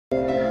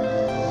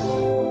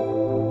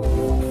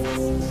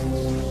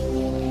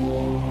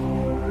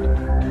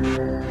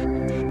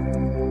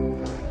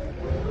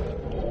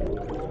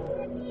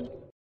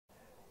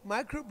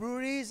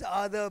Microbreweries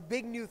are the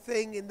big new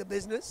thing in the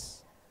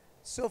business.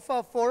 So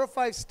far, 4 or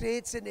 5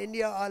 states in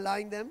India are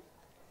allowing them.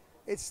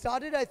 It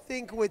started, I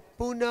think, with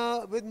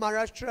Pune, with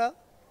Maharashtra.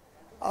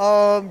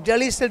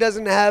 Delhi still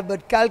doesn't have,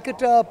 but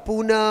Calcutta,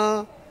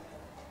 Pune,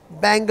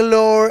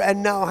 Bangalore,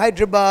 and now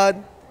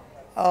Hyderabad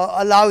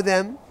allow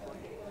them.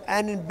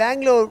 And in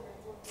Bangalore,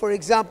 for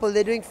example,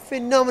 they're doing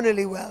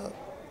phenomenally well.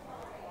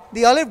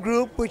 The Olive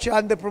Group, which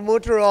I'm the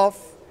promoter of,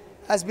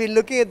 has been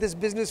looking at this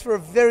business for a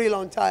very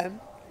long time.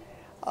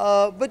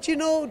 But you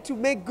know, to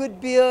make good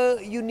beer,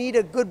 you need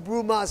a good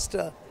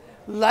brewmaster.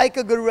 Like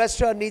a good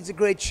restaurant needs a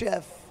great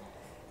chef.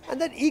 And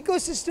that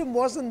ecosystem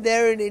wasn't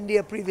there in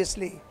India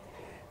previously.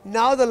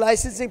 Now the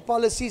licensing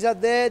policies are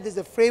there, there's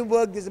a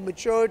framework, there's a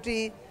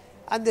maturity,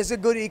 and there's a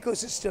good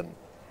ecosystem.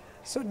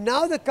 So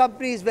now the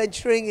company is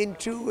venturing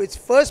into its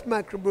first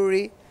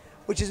microbrewery,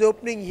 which is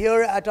opening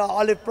here at our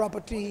Olive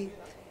property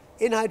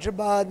in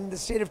Hyderabad in the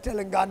state of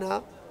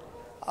Telangana.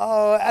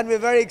 And we're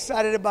very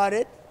excited about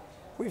it.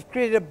 We've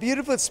created a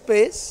beautiful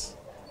space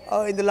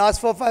in the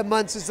last 4 or 5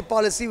 months since the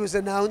policy was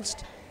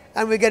announced,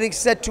 and we're getting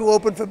set to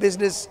open for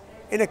business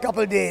in a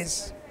couple of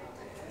days.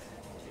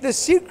 The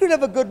secret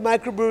of a good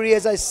microbrewery,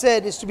 as I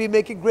said, is to be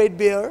making great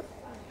beer.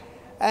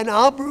 And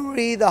our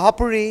brewery, the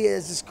HOPPERY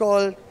as it's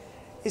called,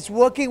 is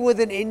working with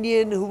an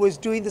Indian who was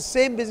doing the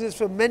same business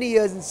for many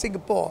years in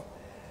Singapore.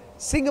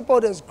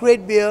 Singapore does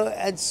great beer,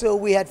 and so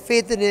we had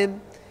faith in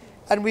him,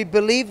 and we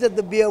believe that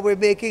the beer we're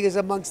making is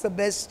amongst the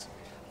best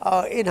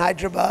in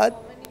Hyderabad.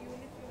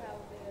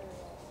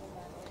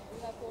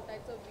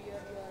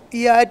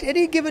 Yeah, at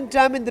any given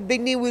time in the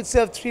beginning, we'll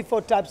serve 3 or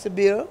 4 types of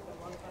beer.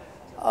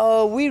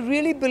 We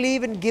really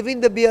believe in giving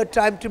the beer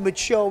time to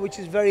mature, which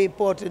is very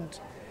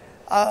important.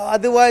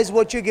 Otherwise,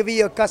 what you're giving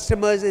your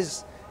customers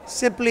is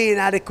simply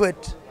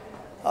inadequate.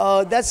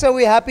 That's why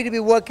we're happy to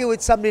be working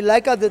with somebody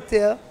like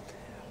Aditya,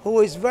 who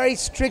is very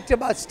strict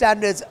about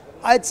standards,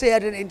 I'd say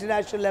at an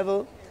international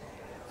level.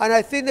 And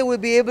I think that we'll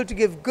be able to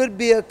give good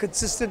beer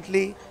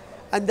consistently,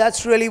 and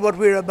that's really what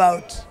we're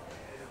about.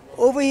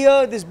 Over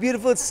here, this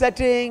beautiful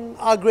setting,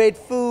 our great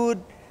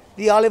food,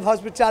 the Olive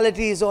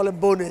hospitality is all a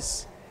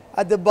bonus.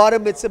 At the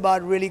bottom, it's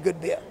about really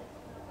good beer.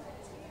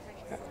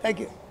 Thank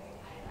you.